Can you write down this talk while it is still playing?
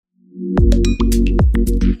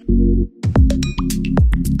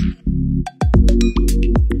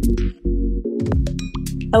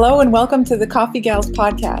Hello and welcome to the Coffee Gals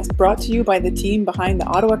podcast, brought to you by the team behind the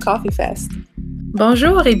Ottawa Coffee Fest.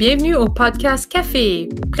 Bonjour et bienvenue au podcast Café,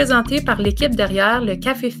 présenté par l'équipe derrière le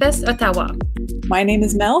Café Fest Ottawa. My name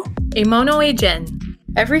is Mel. Et mon nom est Jen.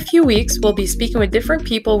 Every few weeks, we'll be speaking with different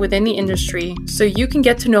people within the industry so you can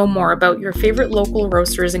get to know more about your favorite local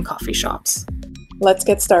roasters and coffee shops. Let's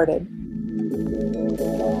get started.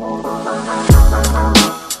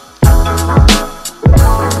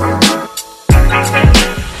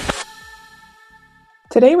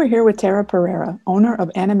 Today we're here with Tara Pereira, owner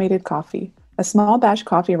of Animated Coffee, a small batch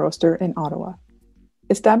coffee roaster in Ottawa.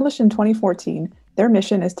 Established in 2014, their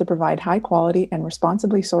mission is to provide high quality and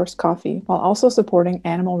responsibly sourced coffee while also supporting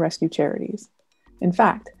animal rescue charities. In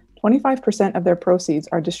fact, 25% of their proceeds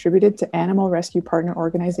are distributed to animal rescue partner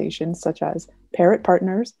organizations such as Parrot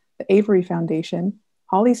Partners, the Avery Foundation,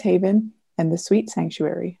 Holly's Haven, and the Sweet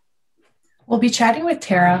Sanctuary. We'll be chatting with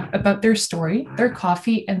Tara about their story, their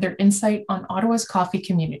coffee, and their insight on Ottawa's coffee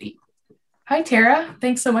community. Hi, Tara.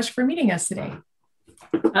 Thanks so much for meeting us today.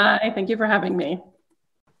 Hi, thank you for having me.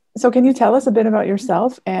 So can you tell us a bit about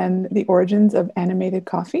yourself and the origins of Animated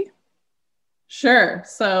Coffee? Sure.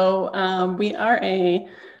 So we are a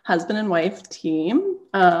husband and wife team.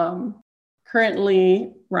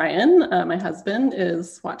 Currently, Ryan, my husband,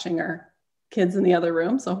 is watching our kids in the other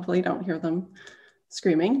room, so hopefully you don't hear them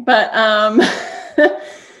screaming. But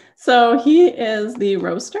so he is the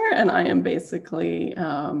roaster and I am basically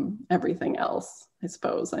everything else, I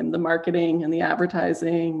suppose. I'm the marketing and the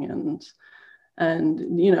advertising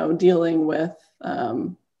and you know, dealing with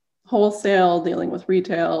wholesale, dealing with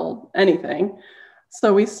retail, anything.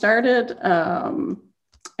 So we started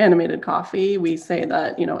Animated Coffee. We say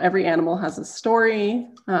that, you know, every animal has a story.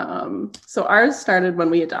 So ours started when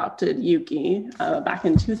we adopted Yuki back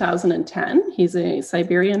in 2010. He's a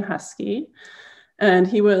Siberian Husky, and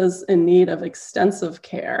he was in need of extensive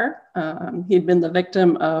care. He'd been the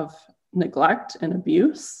victim of neglect and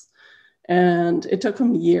abuse, and it took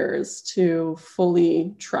him years to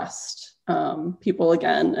fully trust people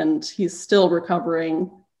again. And he's still recovering,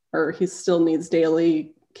 or he still needs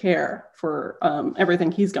daily care for everything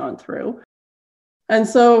he's gone through. And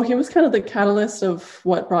so he was kind of the catalyst of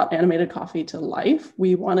what brought Animated Coffee to life.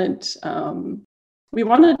 We wanted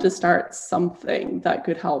to start something that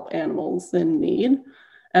could help animals in need.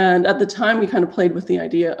 And at the time, we kind of played with the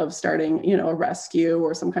idea of starting, you know, a rescue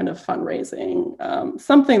or some kind of fundraising,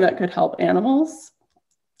 something that could help animals.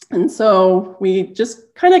 And so we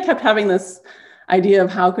just kind of kept having this idea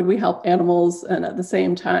of how could we help animals. And at the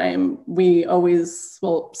same time, we always,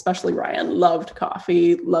 well, especially Ryan, loved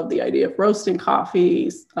coffee, loved the idea of roasting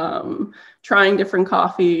coffees, trying different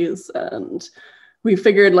coffees. And we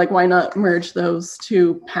figured, like, why not merge those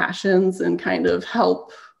two passions and kind of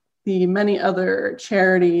help the many other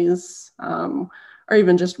charities or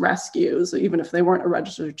even just rescues, even if they weren't a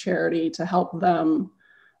registered charity, to help them,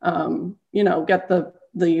 you know, get the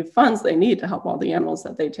funds they need to help all the animals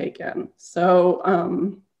that they take in. So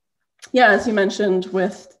yeah, as you mentioned,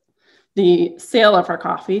 with the sale of our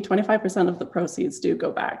coffee, 25% of the proceeds do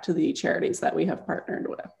go back to the charities that we have partnered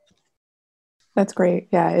with. That's great.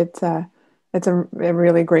 Yeah, it's a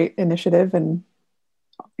really great initiative, and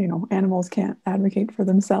you know, animals can't advocate for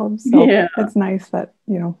themselves. So yeah, it's nice that,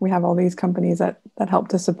 you know, we have all these companies that help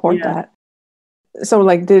to support that. So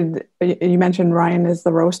like, you mentioned Ryan is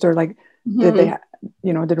the roaster, like, did they,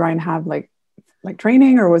 you know, did Ryan have like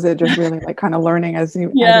training, or was it just really like kind of learning as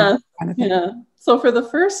you kind of thing? Yeah. So for the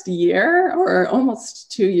first year or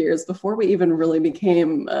almost 2 years before we even really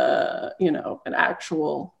became, you know, an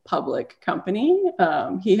actual public company,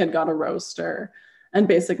 he had got a roaster and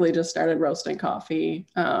basically just started roasting coffee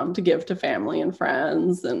to give to family and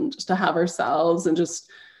friends and just to have ourselves, and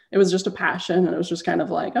just, it was just a passion. And it was just kind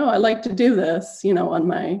of like, oh, I like to do this, you know, on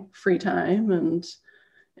my free time. And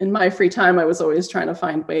in my free time, I was always trying to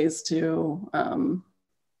find ways to,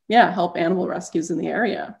 help animal rescues in the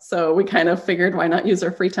area. So we kind of figured, why not use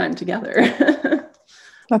our free time together?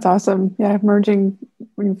 That's awesome. Yeah, merging,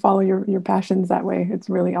 when you follow your passions that way, it's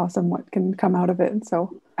really awesome what can come out of it.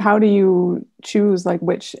 So how do you choose like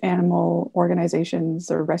which animal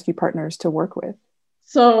organizations or rescue partners to work with?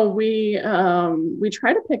 So we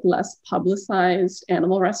try to pick less publicized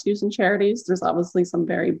animal rescues and charities. There's obviously some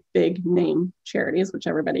very big name charities, which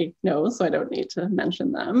everybody knows, so I don't need to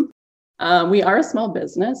mention them. We are a small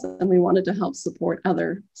business, and we wanted to help support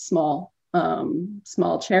other small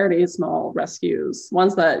charities, small rescues,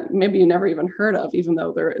 ones that maybe you never even heard of, even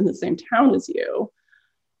though they're in the same town as you.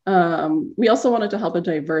 We also wanted to help a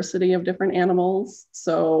diversity of different animals.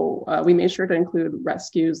 So we made sure to include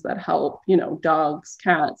rescues that help, you know, dogs,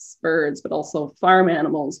 cats, birds, but also farm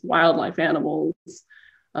animals, wildlife animals,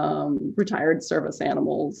 retired service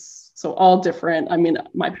animals. So all different. I mean,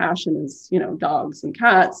 my passion is, dogs and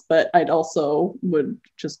cats, but I'd also would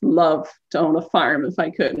just love to own a farm if I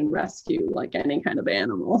could and rescue like any kind of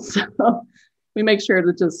animal. So we make sure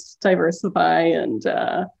to just diversify and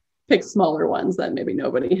pick smaller ones that maybe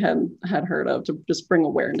nobody had heard of to just bring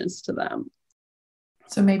awareness to them.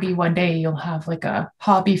 So maybe one day you'll have like a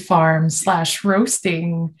hobby farm /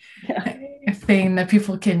 roasting thing that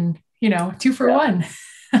people can, 2 for 1,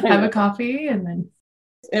 have a coffee and then.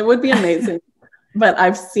 It would be amazing. But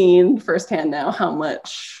I've seen firsthand now how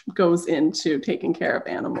much goes into taking care of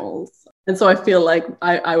animals. And so I feel like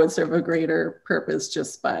I would serve a greater purpose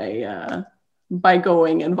just by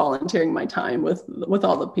going and volunteering my time with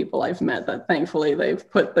all the people I've met that thankfully they've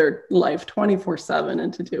put their life 24/7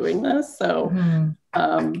 into doing this. So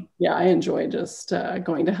I enjoy just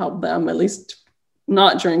going to help them, at least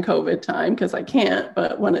not during COVID time because I can't,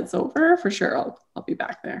 but when it's over, for sure, I'll be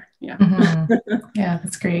back there. Yeah. Yeah,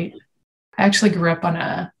 that's great. I actually grew up on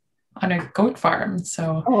a goat farm.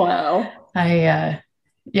 So wow. I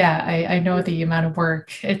know the amount of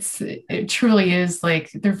work. It truly is like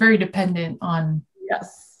they're very dependent on you.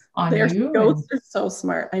 Goats are so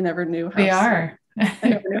smart. I never knew how they are. I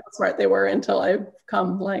never knew how smart they were until I've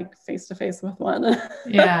come like face to face with one.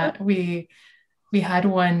 Yeah, we had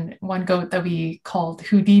one goat that we called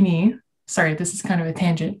Houdini. Sorry, this is kind of a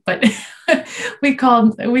tangent, but we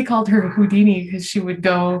called her Houdini because she would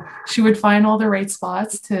find all the right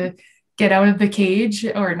spots to get out of the cage,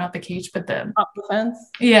 or not the cage, but the fence.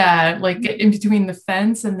 Yeah, like in between the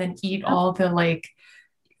fence and then eat all the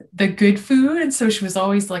good food. And so she was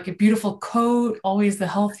always like a beautiful coat, always the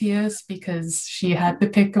healthiest because she had the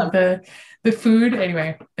pick of the food.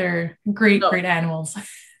 Anyway, they're great animals.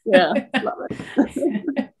 Yeah, love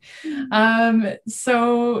it.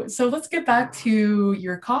 So let's get back to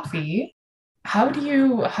your coffee. How do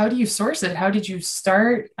you source it? How did you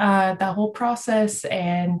start that whole process?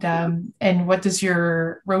 And what does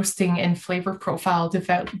your roasting and flavor profile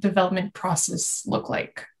development process look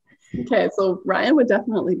like? Okay, so Ryan would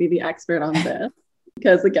definitely be the expert on this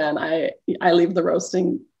because again, I leave the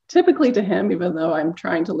roasting typically to him, even though I'm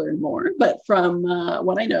trying to learn more. But from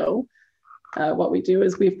what I know, what we do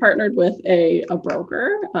is we've partnered with a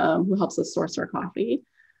broker who helps us source our coffee.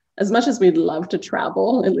 As much as we'd love to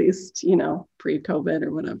travel, at least, pre-COVID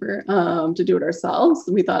or whatever, to do it ourselves,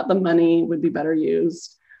 we thought the money would be better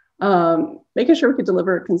used making sure we could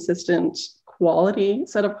deliver a consistent quality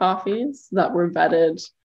set of coffees that were vetted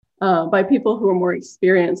by people who are more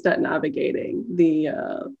experienced at navigating the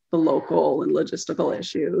local and logistical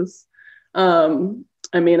issues. And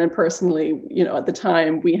personally, at the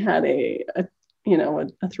time we had a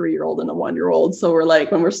 3-year-old and a 1-year-old. So we're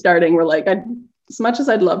like, when we're starting, we're like, as much as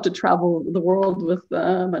I'd love to travel the world with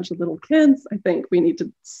a bunch of little kids, I think we need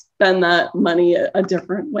to spend that money a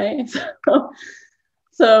different way.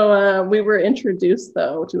 So we were introduced,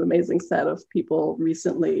 though, to an amazing set of people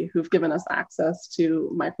recently who've given us access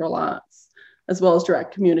to microlots, as well as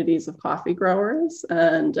direct communities of coffee growers.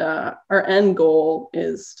 And our end goal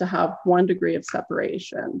is to have 1 degree of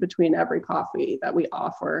separation between every coffee that we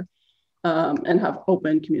offer and have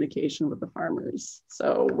open communication with the farmers.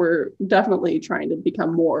 So we're definitely trying to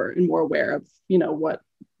become more and more aware of, what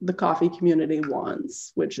the coffee community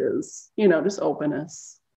wants, which is, just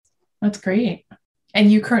openness. That's great. And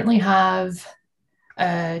you currently have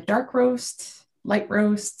a dark roast, light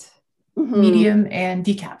roast, medium, and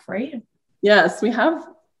decaf, right? Yes, we have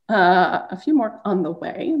a few more on the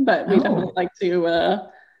way, but we definitely like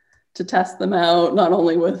to test them out, not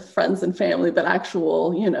only with friends and family, but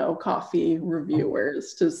actual, coffee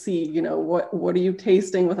reviewers to see, what are you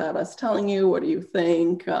tasting without us telling you? What do you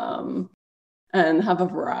think? And have a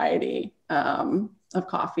variety of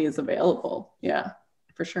coffees available. Yeah,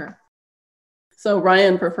 for sure. So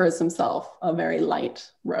Ryan prefers himself a very light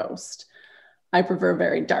roast. I prefer a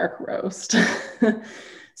very dark roast.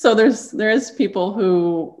 So there is people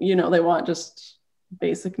who, they want just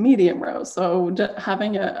basic medium roast. So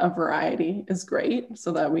having a variety is great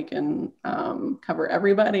so that we can cover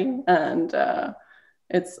everybody. And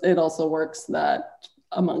it also works that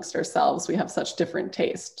amongst ourselves, we have such different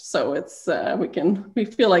taste. So it's we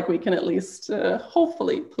feel like we can at least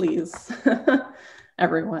hopefully please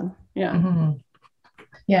everyone. Yeah. Mm-hmm.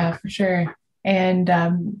 Yeah, for sure.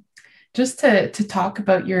 And just to talk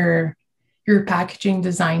about your packaging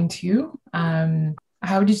design too,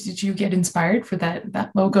 how did you get inspired for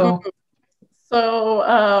that logo?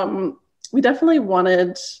 So we definitely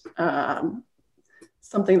wanted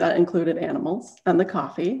something that included animals and the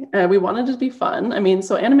coffee. We wanted it to be fun.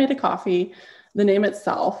 So Animated Coffee, The name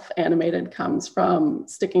itself, animated, comes from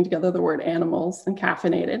sticking together the word animals and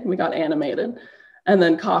caffeinated. We got animated. And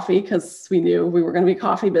then coffee, because we knew we were going to be a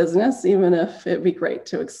coffee business, even if it'd be great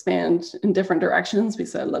to expand in different directions. We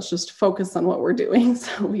said, let's just focus on what we're doing.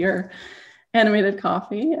 So we are Animated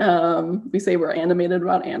Coffee. We say we're animated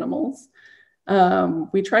about animals.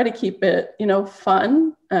 We try to keep it,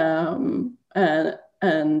 fun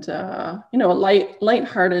and a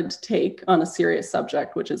lighthearted take on a serious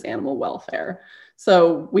subject, which is animal welfare.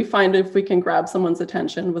 So we find if we can grab someone's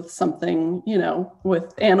attention with something,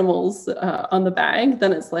 with animals on the bag,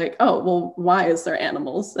 then it's like, oh, well, why is there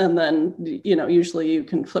animals? And then, usually you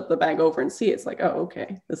can flip the bag over and see it's like, oh,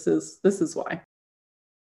 okay, this is why.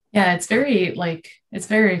 Yeah, it's very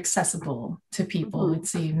accessible to people. Mm-hmm. It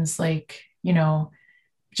seems like, I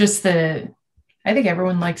think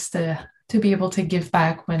everyone likes to be able to give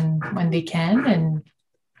back when they can. And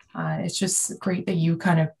it's just great that you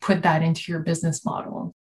kind of put that into your business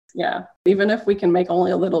model. Yeah. Even if we can make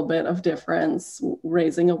only a little bit of difference,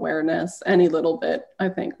 raising awareness, any little bit, I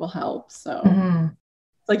think will help. So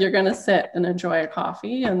It's like you're going to sit and enjoy a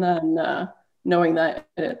coffee and then knowing that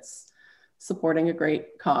it's supporting a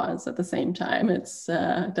great cause at the same time. It's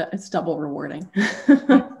double rewarding.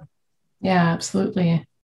 Yeah, absolutely.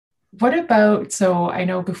 What about, so I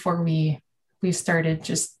know before we started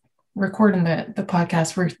just recording the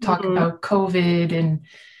podcast, we're talking about COVID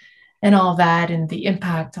and all that and the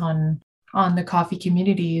impact on the coffee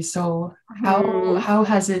community. So how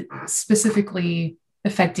has it specifically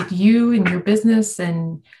affected you and your business,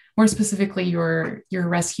 and more specifically your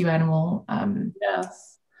rescue animal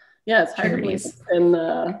it's charities?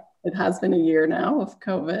 It has been a year now of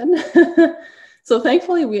COVID. So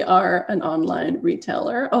thankfully, we are an online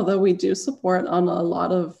retailer, although we do support on a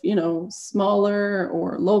lot of, smaller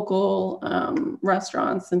or local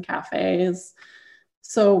restaurants and cafes.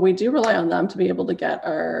 So we do rely on them to be able to get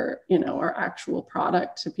our actual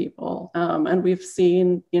product to people. And we've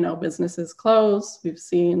seen, businesses close. We've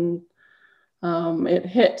seen it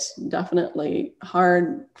hit definitely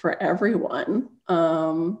hard for everyone.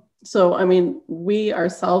 So, we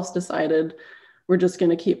ourselves decided we're just going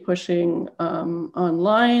to keep pushing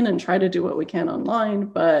online and try to do what we can online.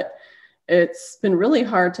 But it's been really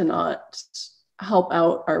hard to not help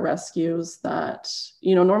out our rescues that,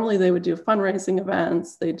 normally they would do fundraising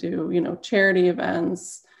events. They do, charity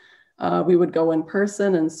events. We would go in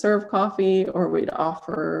person and serve coffee, or we'd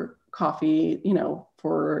offer coffee,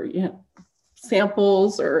 for,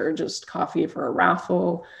 samples, or just coffee for a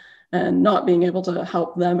raffle. And not being able to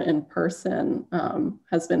help them in person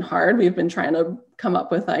has been hard. We've been trying to come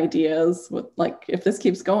up with ideas with, like, if this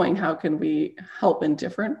keeps going, how can we help in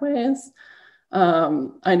different ways?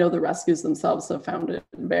 I know the rescues themselves have found it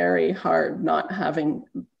very hard not having,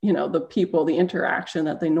 the people, the interaction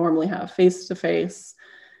that they normally have face to face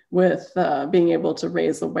with being able to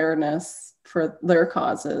raise awareness for their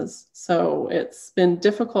causes. So it's been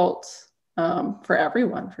difficult for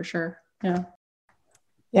everyone, for sure. Yeah.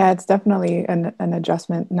 Yeah, it's definitely an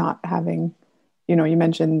adjustment not having, you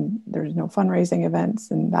mentioned there's no fundraising events,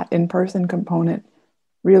 and that in-person component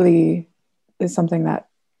really is something that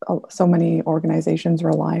so many organizations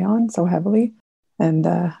rely on so heavily. And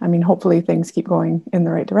hopefully things keep going in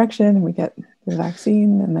the right direction and we get the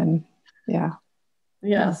vaccine, and then, yeah.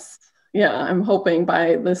 Yes. Yeah, I'm hoping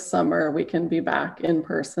by this summer we can be back in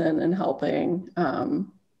person and helping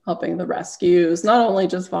the rescues, not only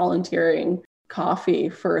just volunteering coffee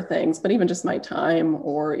for things, but even just my time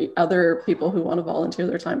or other people who want to volunteer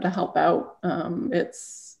their time to help out.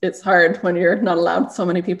 It's hard when you're not allowed so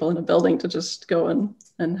many people in a building to just go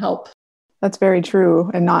and help. That's very true.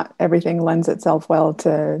 And not everything lends itself well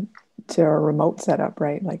to a remote setup,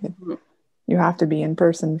 right? Like you have to be in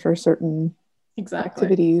person for certain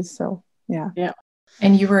activities. So yeah.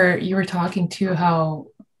 And you were talking to how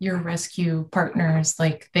your rescue partners,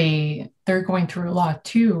 like they're going through a lot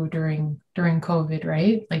too during COVID,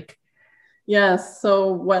 right? Like, yes.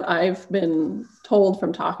 So what I've been told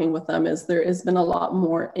from talking with them is there has been a lot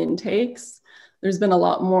more intakes. There's been a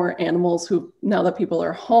lot more animals who, now that people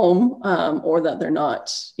are home or that they're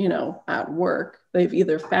not, at work, they've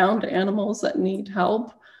either found animals that need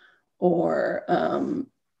help, or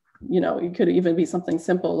it could even be something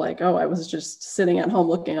simple like, oh, I was just sitting at home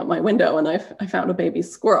looking out my window and I found a baby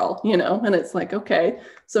squirrel, and it's like, okay,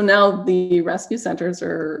 so now the rescue centers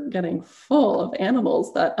are getting full of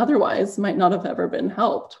animals that otherwise might not have ever been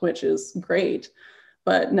helped, which is great.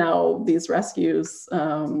 But now these rescues,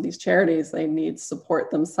 these charities, they need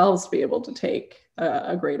support themselves to be able to take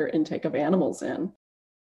a greater intake of animals in.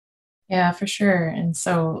 Yeah, for sure. And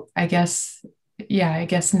so I guess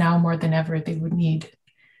now more than ever, they would need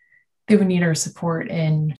they would need our support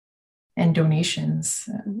and donations,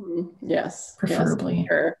 Yes, preferably. yes,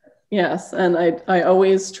 sure. Yes, and I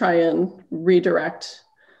always try and redirect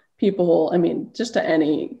people. I mean, just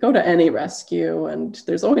go to any rescue, and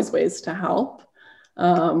there's always ways to help.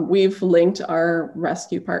 We've linked our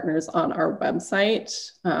rescue partners on our website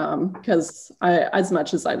because as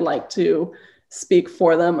much as I'd like to speak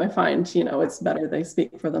for them, I find, it's better they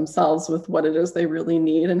speak for themselves with what it is they really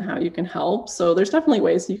need and how you can help. So there's definitely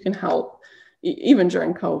ways you can help even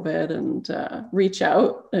during COVID, and reach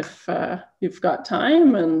out if you've got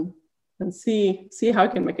time and see how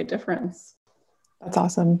it can make a difference. That's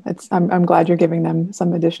awesome. I'm glad you're giving them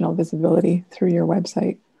some additional visibility through your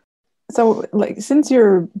website. So since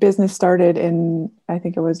your business started in, I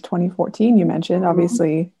think it was 2014, you mentioned,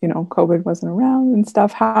 obviously, COVID wasn't around and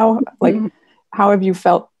stuff. How have you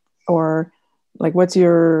felt, or what's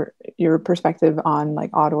your perspective on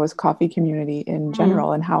Ottawa's coffee community in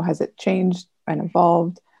general, and how has it changed and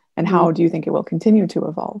evolved, and how do you think it will continue to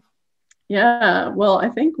evolve? Yeah, well, I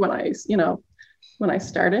think when I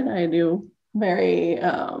started, I knew very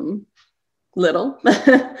little.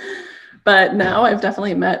 But now I've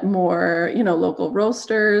definitely met more, local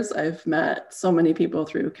roasters. I've met so many people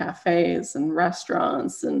through cafes and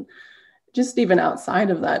restaurants, and just even outside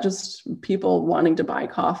of that, just people wanting to buy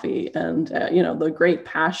coffee, and, the great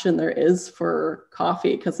passion there is for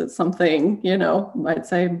coffee, because it's something, I'd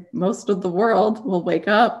say most of the world will wake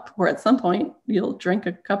up, or at some point you'll drink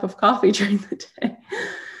a cup of coffee during the day.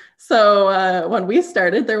 So when we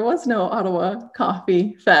started, there was no Ottawa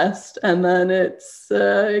Coffee Fest. And then it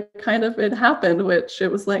happened, which it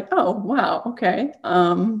was like, oh, wow, okay,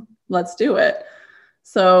 let's do it.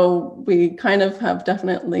 So we kind of have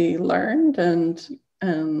definitely learned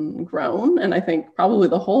and grown. And I think probably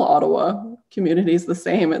the whole Ottawa community is the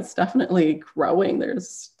same. It's definitely growing.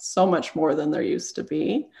 There's so much more than there used to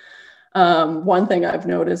be. One thing I've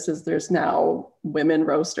noticed is there's now women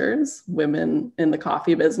roasters, women in the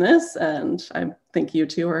coffee business, and I think you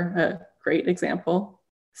two are a great example.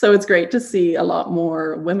 So it's great to see a lot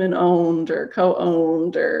more women-owned or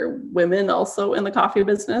co-owned or women also in the coffee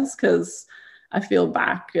business, because I feel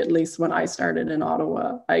back, at least when I started in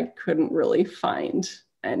Ottawa, I couldn't really find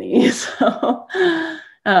any. So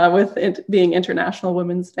with it being International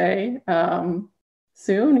Women's Day,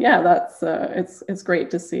 soon. Yeah, that's it's great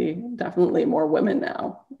to see definitely more women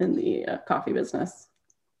now in the coffee business.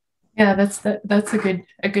 Yeah, that's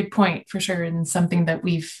a good point for sure, and something that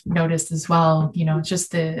we've noticed as well.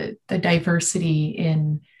 Just the diversity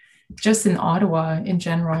in Ottawa in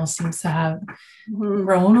general seems to have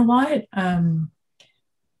grown a lot.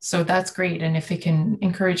 So that's great, and if it can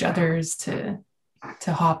encourage others to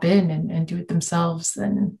hop in and do it themselves,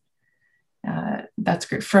 then that's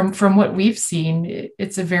great. From what we've seen,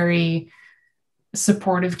 it's a very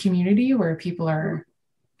supportive community where people are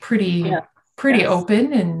pretty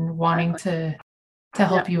open and wanting to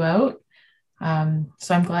help you out.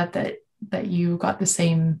 So I'm glad that you got the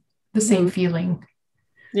same feeling.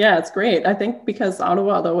 Yeah, it's great. I think because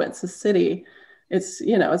Ottawa, though it's a city, it's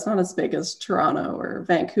it's not as big as Toronto or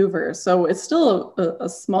Vancouver, so it's still a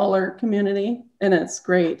smaller community, and it's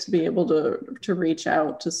great to be able to reach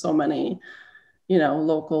out to so many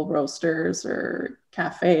local roasters or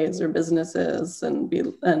cafes or businesses,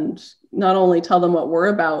 and not only tell them what we're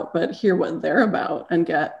about, but hear what they're about and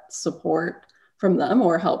get support from them,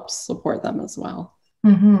 or help support them as well.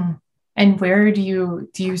 Mm-hmm. And where do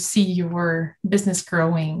you see your business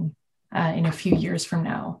growing in a few years from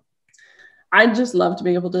now? I'd just love to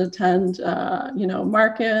be able to attend,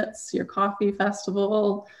 markets, your coffee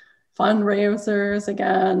festival, fundraisers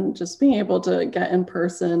again, just being able to get in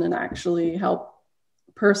person and actually help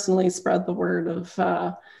personally spread the word of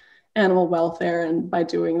animal welfare. And by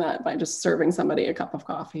doing that, by just serving somebody a cup of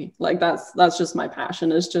coffee, that's just my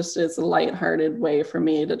passion. It's a lighthearted way for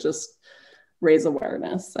me to just raise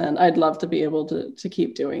awareness. And I'd love to be able to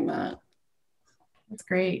keep doing that. That's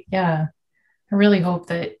great. Yeah. I really hope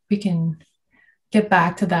that we can get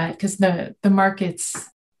back to that, because the markets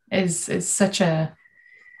is such an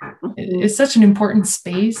important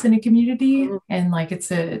space in a community, and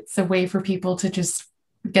it's a way for people to just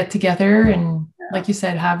get together and, like you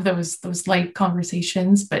said, have those light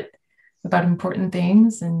conversations, but about important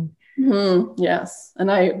things. And yes,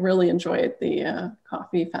 and I really enjoyed the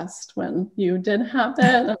Coffee Fest when you did have it.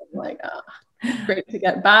 And I'm like, great to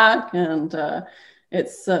get back, and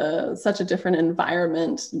it's such a different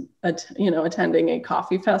environment, attending a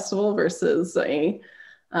coffee festival versus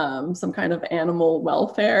some kind of animal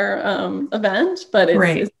welfare event. But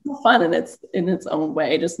it's fun, and it's in its own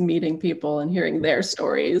way, just meeting people and hearing their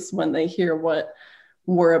stories when they hear what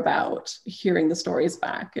were about hearing the stories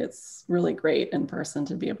back. It's really great in person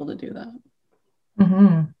to be able to do that.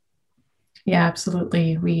 Mm-hmm. Yeah,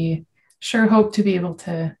 absolutely. We sure hope to be able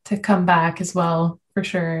to come back as well, for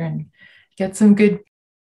sure, and get some good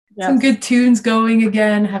tunes going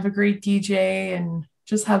again, have a great DJ, and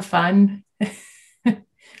just have fun.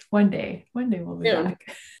 One day we'll be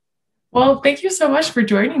back. Well, thank you so much for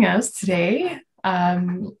joining us today.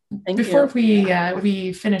 Before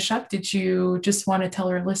we finish up, did you just want to tell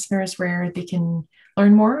our listeners where they can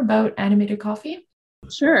learn more about Animated Coffee?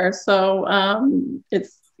 Sure. So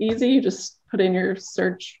it's easy. You just put in your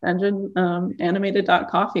search engine,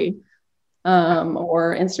 animated.coffee,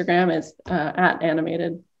 or Instagram is at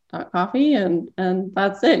animated.coffee, and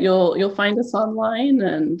that's it. You'll find us online,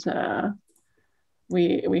 and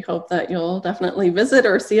we hope that you'll definitely visit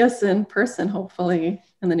or see us in person, hopefully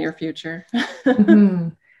in the near future. Mm-hmm.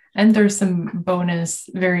 And there's some bonus,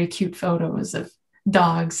 very cute photos of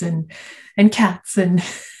dogs and cats and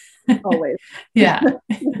always. Yeah.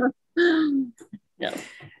 Yeah.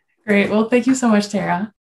 Great. Well, thank you so much,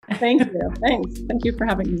 Tara. Thank you. Thanks. Thank you for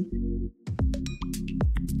having me.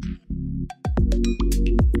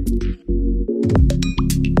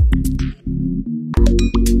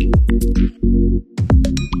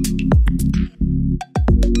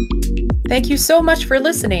 Thank you so much for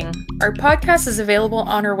listening. Our podcast is available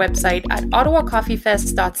on our website at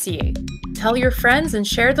ottawacoffeefest.ca. Tell your friends and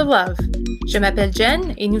share the love. Je m'appelle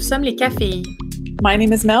Jen et nous sommes les Cafilles. My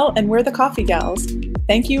name is Mel and we're the Coffee Gals.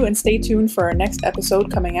 Thank you and stay tuned for our next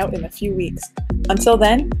episode coming out in a few weeks. Until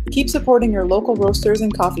then, keep supporting your local roasters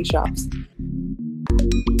and coffee shops.